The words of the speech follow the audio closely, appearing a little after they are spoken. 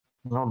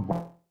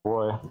Oh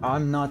boy.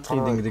 I'm not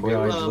reading the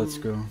guide, let's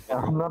go. Yeah,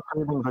 I'm not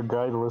reading the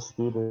guide list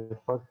either.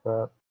 Fuck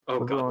that. Oh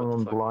We're god, going what in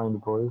the fuck?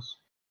 blind, boys.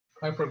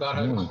 I forgot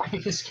how to play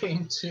this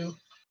game too.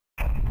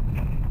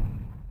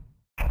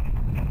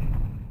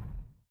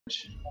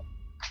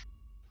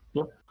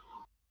 Yep.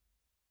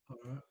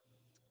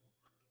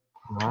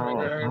 I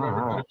remember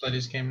how to play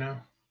this game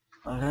now.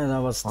 Okay,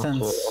 that was Okay.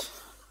 tense.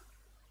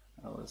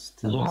 That was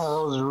tense. Yeah,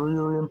 that was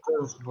really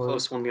intense, boys.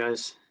 Close one,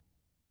 guys.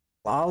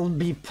 I'll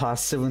be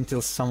passive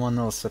until someone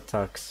else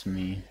attacks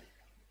me.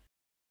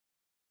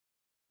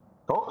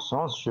 Oh,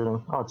 someone's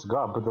shooting. Oh, it's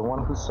God, but the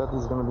one who said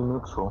he's gonna be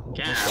neutral.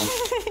 Gab!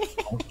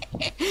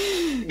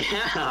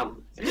 Gab!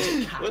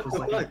 What the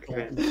fuck,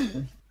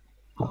 man?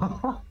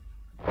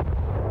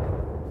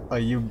 Oh,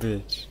 you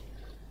bitch.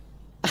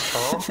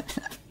 Oh?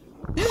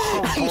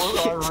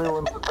 Oh,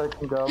 everyone's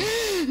attacking Gab.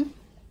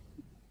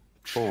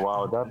 Oh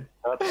wow,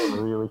 that's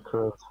really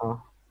close, huh?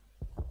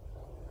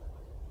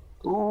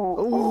 Ooh,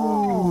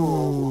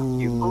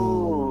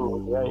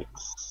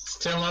 yikes.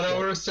 Still not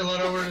over,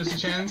 there's a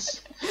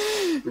chance.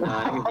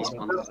 Nah, I think he's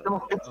fun.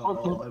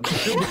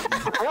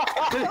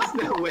 There's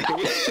no way.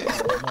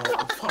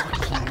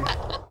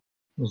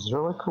 Is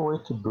there like a way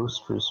to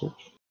boost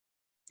research?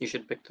 You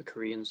should pick the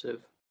Korean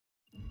Civ.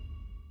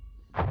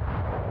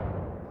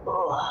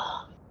 Oh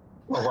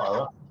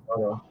wow,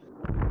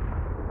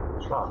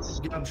 that's shots.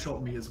 Gab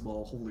shot me as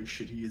well. Holy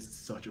shit, he is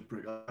such a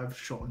prick. I've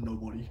shot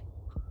nobody.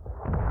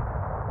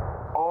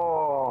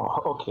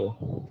 Oh, okay.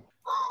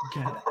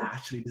 Gab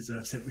actually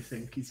deserves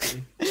everything he's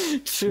getting.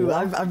 True,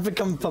 I've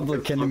become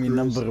public enemy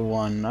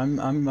 #1.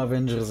 I'm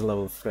Avengers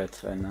level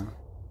threat right now.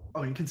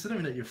 I mean,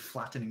 considering that you're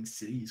flattening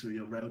cities with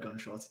your railgun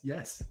shots,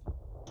 yes.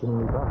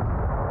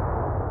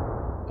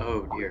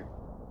 Oh dear.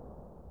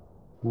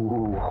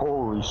 Ooh,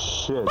 holy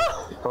shit.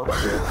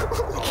 Okay.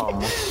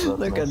 Oh,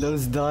 look at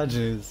those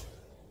dodges.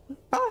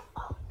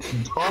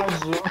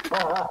 Dodging.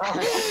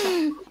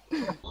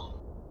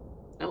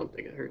 That looked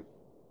like it hurt.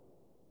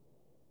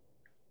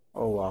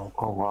 Oh wow.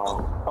 Oh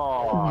wow.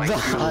 Oh,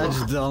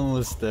 dodged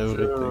almost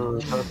everything.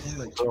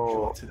 Dude,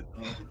 so...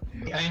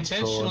 I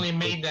intentionally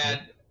made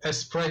that a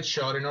spread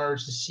shot in order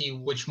to see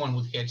which one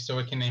would hit, so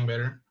I can aim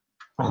better.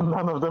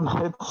 None of them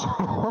hit.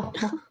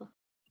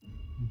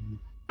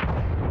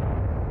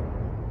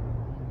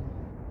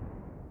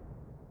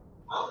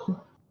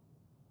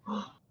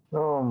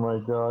 Oh my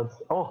god.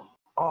 Oh!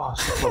 Oh,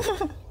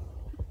 shit.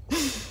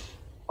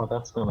 Oh,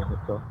 that's gonna hit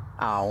though.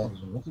 Ow.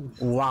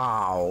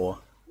 Wow.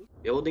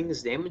 Building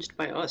is damaged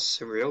by us.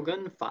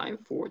 Railgun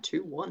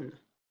 5421.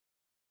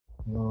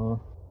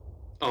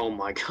 Oh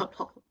my god.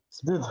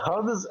 Dude,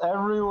 how does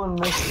everyone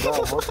miss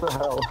that? What the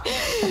hell?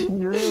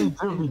 You really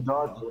do be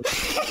dodging.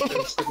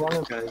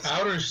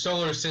 Outer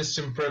solar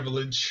system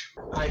privilege.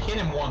 I hit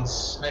him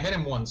once.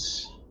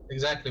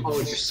 Exactly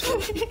once.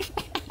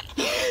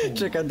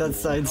 Check out that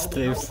side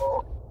stripes.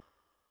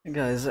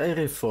 Guys, I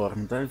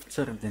reformed. I've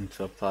turned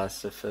into a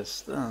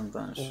pacifist.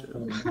 Don't shoot.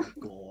 Oh my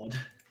god.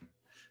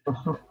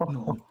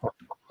 No.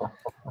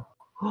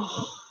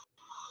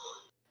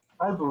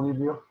 I believe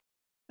you.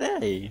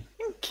 Hey,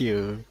 thank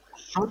you.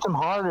 Shoot him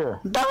harder.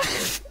 I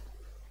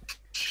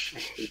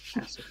hate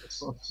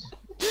pacifists.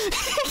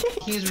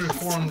 He's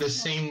reformed the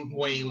same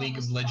way League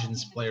of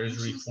Legends players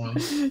reform.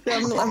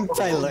 I'm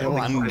Tyler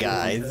 1,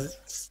 guys.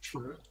 That's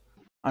true.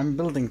 I'm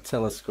building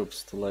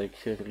telescopes to like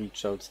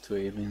reach out to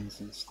aliens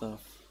and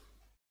stuff.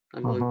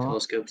 I'm building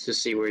telescopes to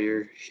see where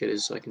your shit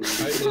is so I can...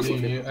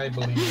 I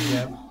believe you,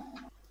 yeah.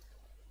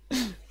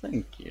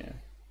 Thank you.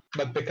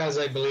 But because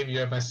I believe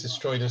you, I must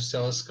destroy those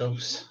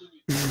telescopes.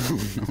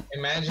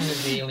 Imagine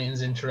if the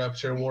aliens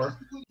interrupt your war.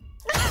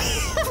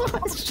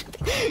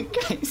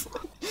 Guys,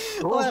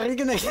 what are you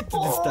gonna hit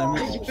this time?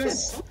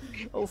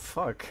 Oh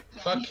fuck.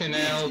 Fucking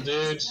hell,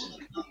 dude.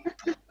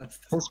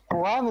 His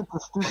planet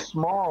is too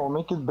small.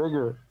 Make it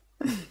bigger.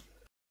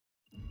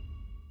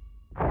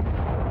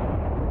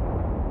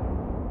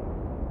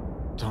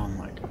 Oh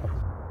my god.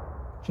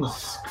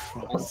 Jesus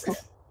Christ.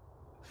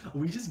 Are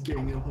we just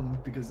ganging up on him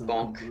because of the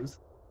numbers?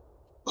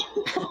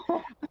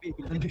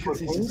 And because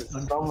he's just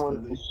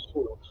someone to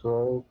shoot,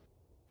 right?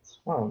 It's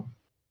fine.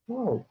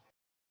 Right.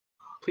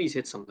 Please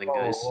hit something,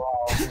 guys.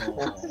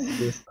 Wow.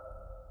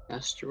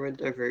 Asteroid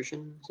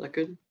diversion, is that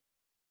good?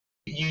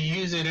 You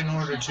use it in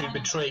order to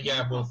betray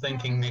Gab while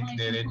thinking Nick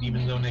did it,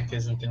 even though Nick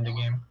isn't in the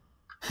game.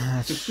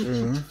 That's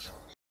true.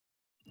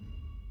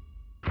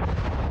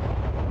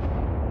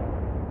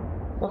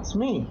 That's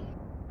me.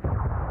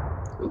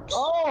 Oops.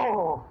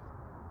 Oh!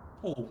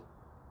 Oh.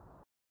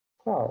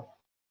 Oh.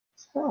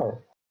 Sorry.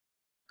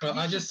 Well,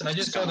 I just saw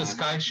the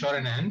sky shot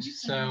an end,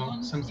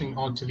 so something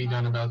ought to be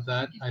done about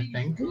that, I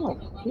think.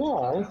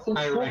 Yeah,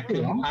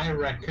 I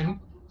reckon.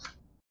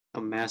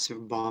 A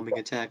massive bombing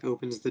attack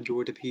opens the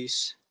door to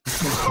peace.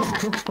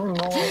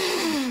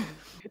 No.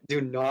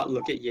 Do not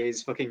look at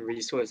Ye's fucking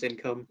resource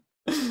income.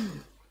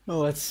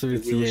 Oh, that's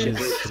with Ye's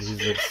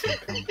resource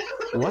income.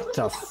 What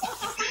the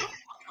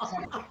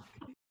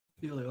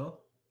Helio,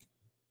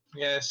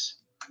 Yes.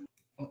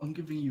 I'm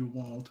giving you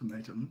one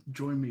ultimatum.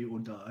 Join me or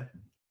die.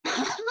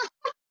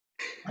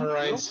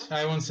 Alright,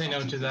 I won't say no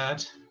to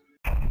that.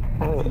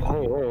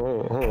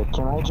 Hey,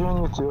 can I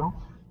join you too?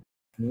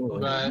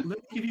 But Let me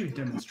give you a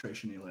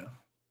demonstration, Elia.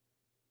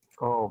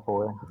 Oh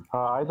boy.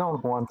 I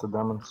don't want a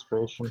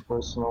demonstration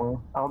personally.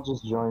 I'll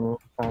just join you,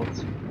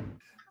 thanks.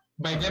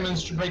 by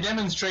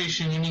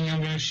demonstration, you mean you're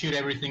gonna shoot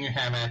everything you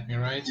have at me,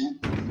 right?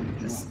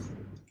 Yes.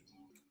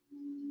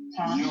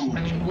 I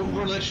mean,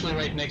 we're literally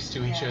right next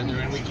to each other,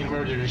 and we can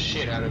murder the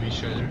shit out of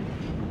each other.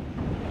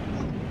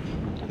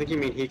 I think you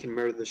mean he can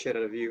murder the shit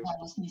out of you.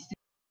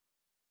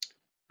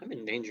 I'm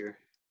in danger.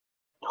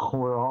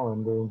 We're all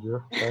in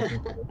danger.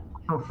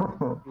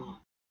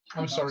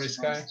 I'm sorry,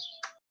 Sky.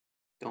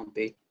 Don't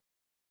be.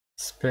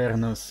 Spare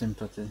no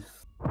sympathy.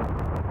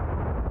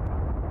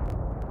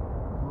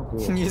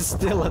 You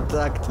still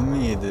attacked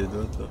me, dude.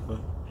 What the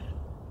fuck?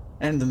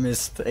 And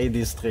missed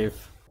AD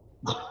strafe.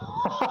 Oh,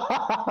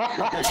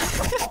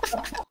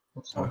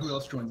 who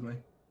else joins me?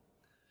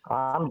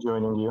 I'm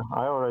joining you.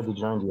 I already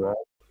joined you, right?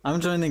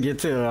 I'm joining you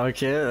too,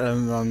 okay?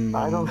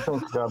 I don't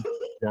think Gab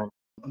joined.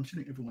 I'm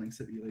shooting everyone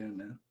except Elia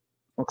now.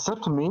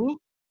 Except me?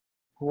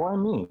 Why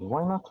me?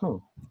 Why not me?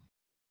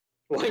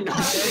 Why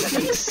not?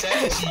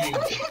 Says you.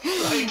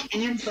 Like,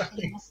 you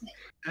fucking...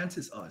 Ant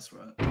is ice,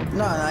 right?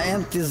 No,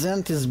 Ant is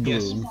blue.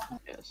 Yes.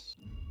 Yes.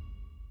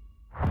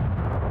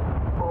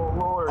 Oh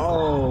lord.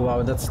 Oh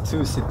wow, that's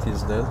 2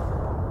 cities dead.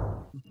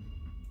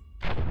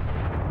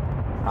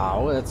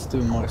 Oh, that's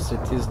 2 more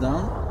cities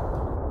down.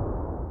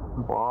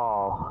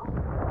 Wow.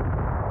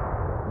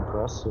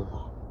 Impressive.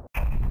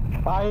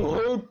 I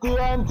hate the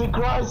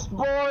Antichrist,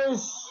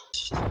 boys!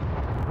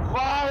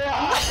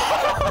 Fire!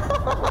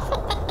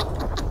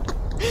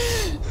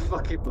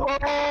 Fucking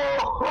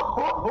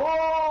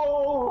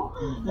Oh!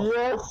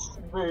 Yes,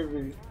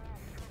 baby.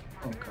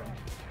 Okay.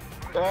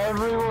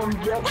 Everyone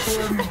get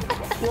him!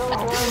 Kill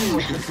him!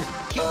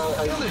 He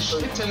killed a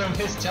shit ton of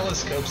his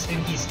telescopes,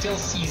 and he still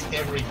sees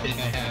everything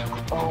I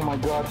have. Oh my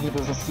god, he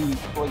doesn't see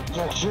like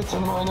jack shit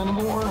in mine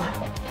anymore.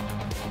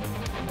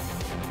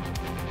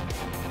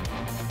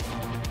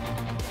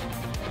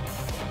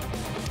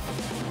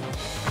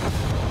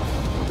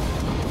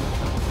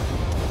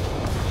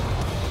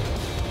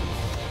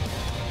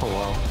 Oh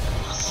wow.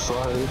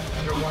 Sorry.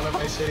 Under one of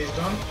my cities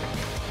gone.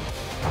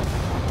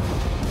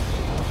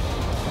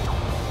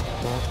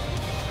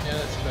 Yeah,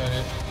 that's about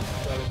it.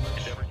 About as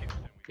much.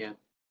 Yeah,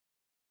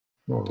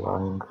 You're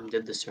lying. I'm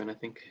dead this turn, I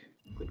think.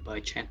 Goodbye,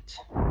 chat.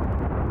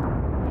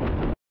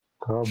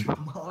 Cub,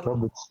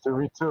 it's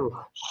 3-2.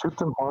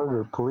 Shoot him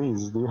harder,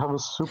 please. Do you have a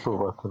super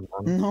weapon,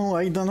 man? No,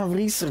 I don't have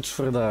research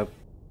for that.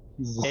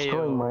 He's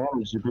destroying my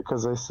energy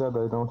because I said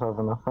I don't have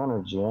enough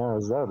energy. Yeah,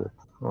 is that it?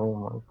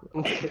 Oh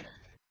my god.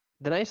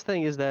 The nice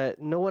thing is that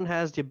no one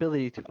has the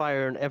ability to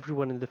fire on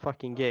everyone in the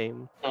fucking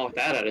game. Oh, with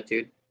that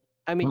attitude.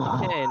 I mean, you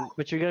can,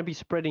 but you're gonna be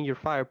spreading your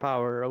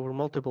firepower over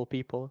multiple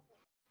people.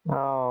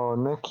 Oh,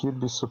 Nick, you'd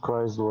be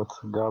surprised what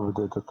Gab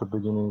did at the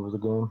beginning of the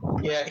game.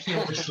 Yeah, he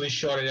literally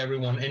shot at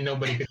everyone, and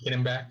nobody could hit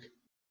him back.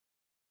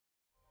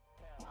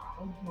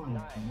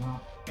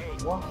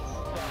 What?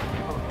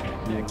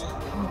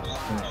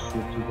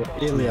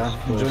 Ilya,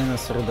 join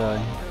us or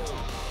die.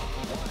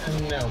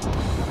 No.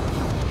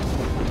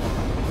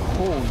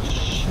 Holy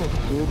shit,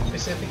 dude.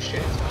 Specific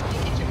shit. You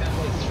need to have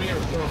like 3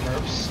 or 4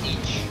 nerfs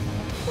each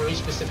for each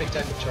specific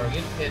type of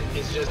target, and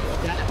it's just...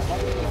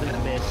 That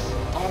miss.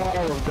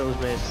 All of those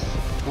miss.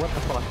 What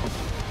the fuck?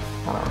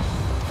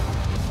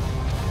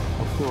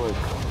 I feel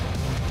like...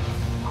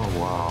 Oh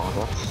wow,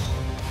 that's...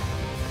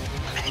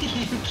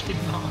 You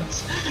cannot.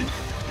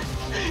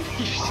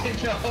 You should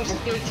not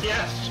hit the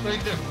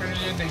asteroid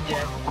version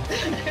again.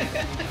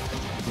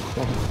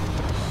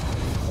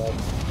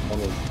 That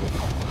is good.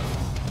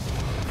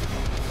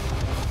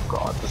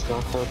 God, does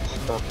that hit?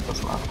 That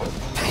does not hit.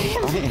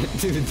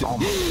 Dude, hit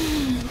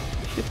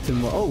him.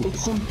 Oh,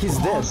 It's he's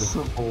dead.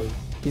 impossible.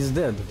 He's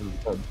dead.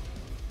 He's dead.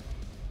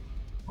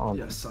 Oh,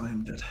 Yes, I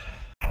am dead.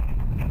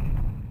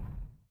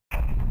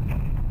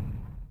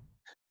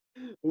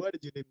 Why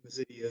did you name the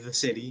city the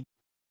city?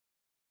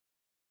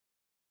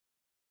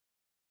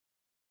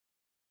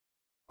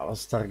 I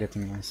was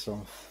targeting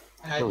myself.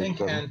 I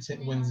think Ant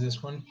wins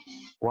this one.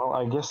 well,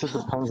 I guess it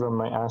depends on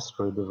my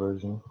asteroid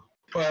diversion.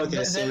 Well,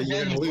 Okay, so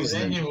you're gonna lose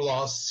then then. you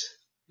lost.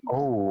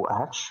 Oh,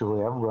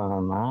 actually, I've got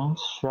a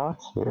nice shot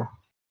here.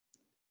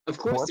 Of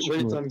course, Watch when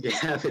it's me. on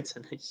Gab, it's a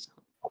nice song.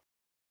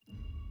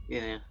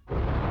 Yeah.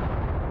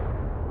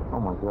 Oh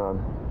my god.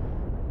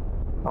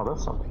 Oh,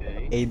 that's something.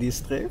 Okay. AD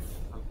strafe?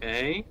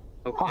 Okay.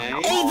 Okay.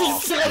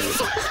 AD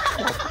strafe!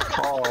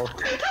 Oh.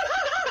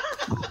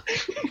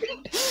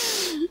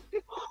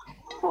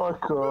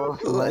 Fuck off.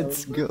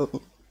 Let's go.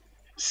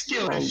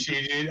 Skill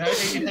issue, dude.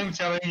 I'm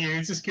telling you,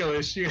 it's a skill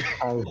issue.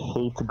 I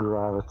hate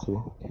gravity.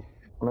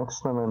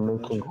 Next time I'm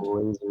making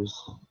lasers.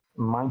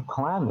 My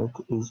planet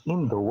is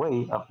in the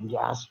way of the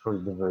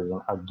asteroid diversion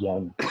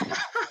again.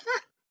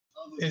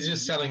 It's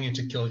just telling you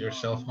to kill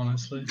yourself,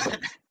 honestly.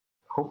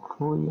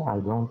 Hopefully I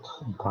don't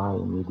die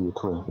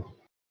immediately.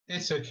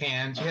 It's okay,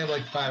 Ant. You have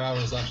like 5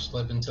 hours left to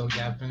live until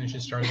Gab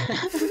finishes starting.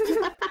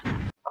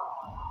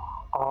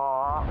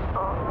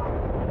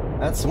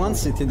 That's one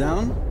city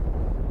down.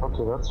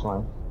 Okay, that's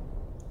fine.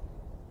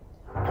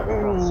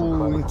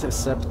 Oh,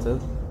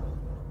 intercepted.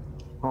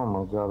 Oh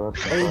my god,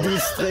 that's AD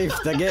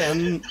strafed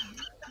again.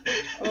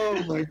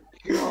 Oh my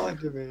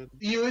god, man.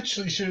 You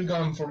literally should have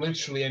gone for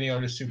literally any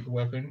other super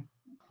weapon.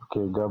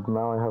 Okay, Gab,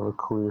 now I have a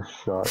clear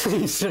shot.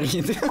 Sure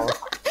you do.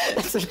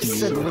 That's what you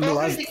said for the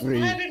last three.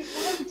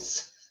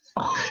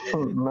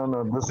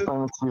 No, this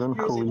time it's even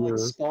clearer.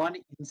 Spawn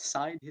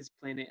inside his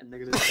planet and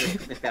they're gonna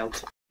flip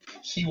out.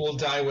 He will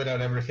die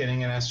without ever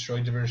hitting an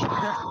asteroid diversion.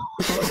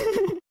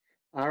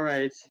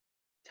 Alright.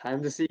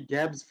 Time to see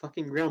Gab's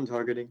fucking ground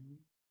targeting.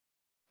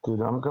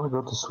 Dude, I'm gonna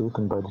go to sleep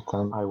and by the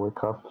time I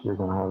wake up, you're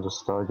gonna have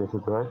this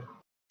targeted, right?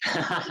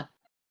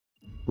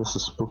 This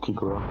is spooky,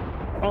 bro.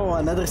 Oh,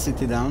 another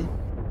city down.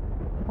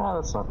 Ah,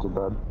 that's not too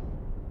bad.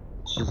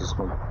 Jesus,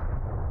 man.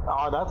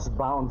 Oh, that's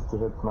bound to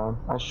hit, man.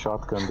 I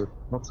shotgunned it.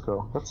 Let's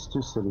go. That's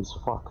 2 cities.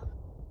 Fuck.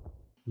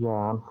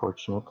 Yeah,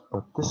 unfortunate.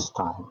 But this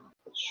time,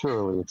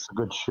 surely it's a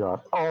good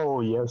shot. Oh,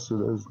 yes, it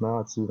is. Now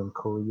it's even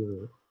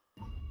clearer.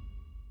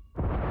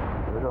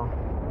 Here we go.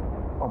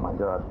 Oh my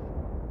god.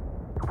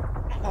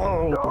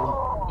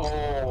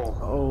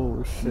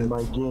 Oh shit.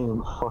 My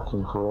game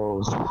fucking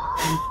froze.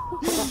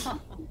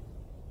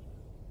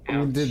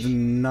 You did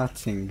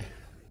nothing.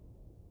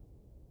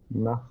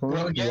 Nothing?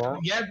 Well, Yeah.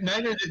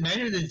 neither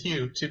did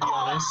you, to be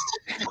honest.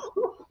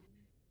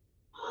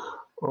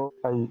 Well,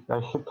 I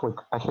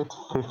hit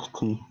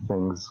 50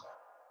 things.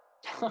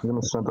 I'm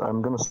gonna send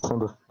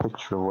a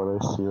picture of what I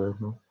see right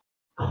now.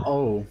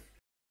 Oh.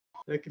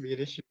 That could be an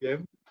issue,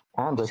 Gab.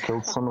 And I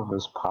killed some of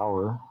his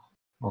power,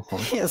 I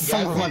think. Yeah,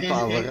 some of my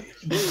power.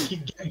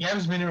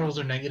 Gab's minerals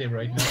are negative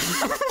right now.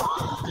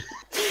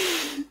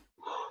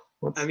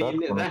 What's I mean,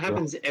 gonna that do?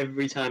 happens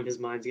every time his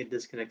minds get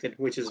disconnected,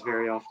 which is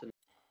very often.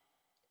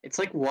 It's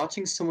like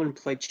watching someone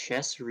play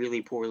chess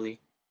really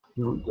poorly.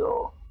 Here we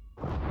go.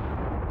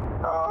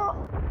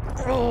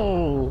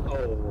 Oh.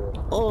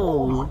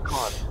 Oh.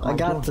 God, I my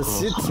got the game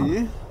froze.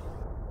 city.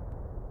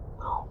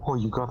 Oh,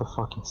 you got a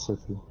fucking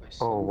city. By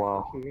some Oh,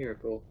 wow. fucking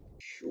miracle.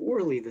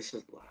 Surely this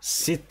is the last.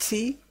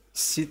 City.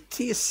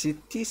 City.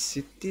 City.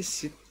 City.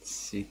 City.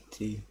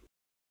 City.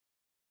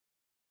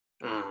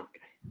 Ah,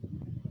 okay.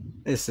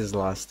 This is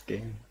last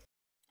game.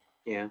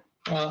 Yeah.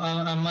 Well,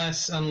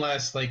 unless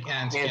like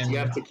ants And can. you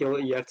have to kill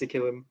it. You have to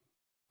kill him.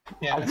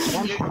 Yeah.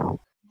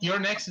 Your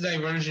next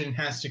diversion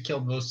has to kill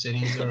both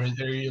cities, or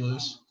you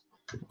lose.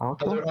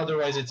 Okay.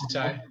 Otherwise, it's a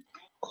tie.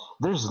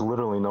 There's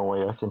literally no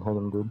way I can hit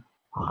him, dude.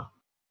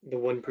 The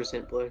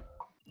 1% play.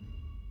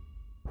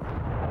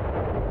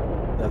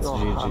 That's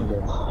I'm GG.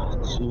 dead.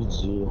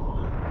 GG.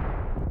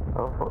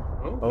 Oh.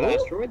 Oh, the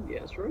asteroid? The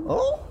asteroid?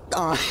 Oh,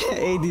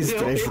 AD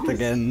strafed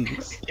again.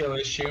 Skill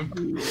issue.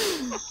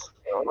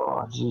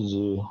 Oh, GG.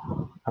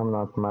 I'm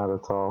not mad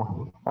at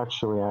all.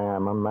 Actually, I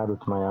am. I'm mad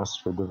at my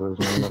asteroid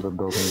diversion. I'm never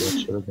building that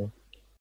shit again.